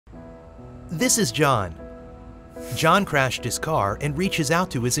This is John. John crashed his car and reaches out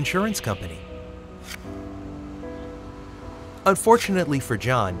to his insurance company. Unfortunately for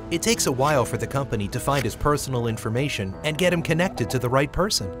John, it takes a while for the company to find his personal information and get him connected to the right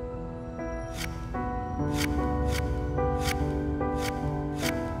person.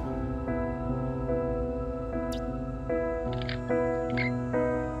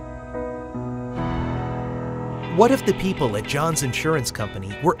 What if the people at John's insurance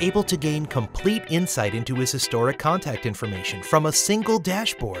company were able to gain complete insight into his historic contact information from a single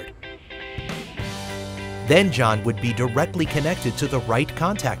dashboard? Then John would be directly connected to the right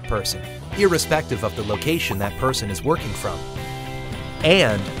contact person, irrespective of the location that person is working from.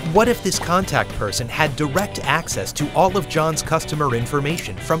 And what if this contact person had direct access to all of John's customer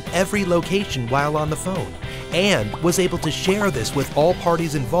information from every location while on the phone, and was able to share this with all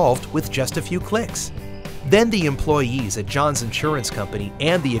parties involved with just a few clicks? Then the employees at John's insurance company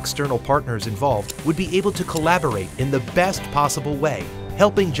and the external partners involved would be able to collaborate in the best possible way,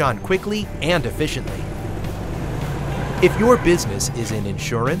 helping John quickly and efficiently. If your business is in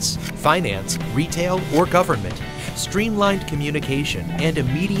insurance, finance, retail, or government, streamlined communication and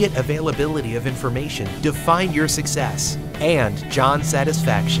immediate availability of information define your success and John's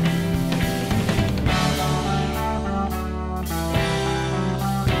satisfaction.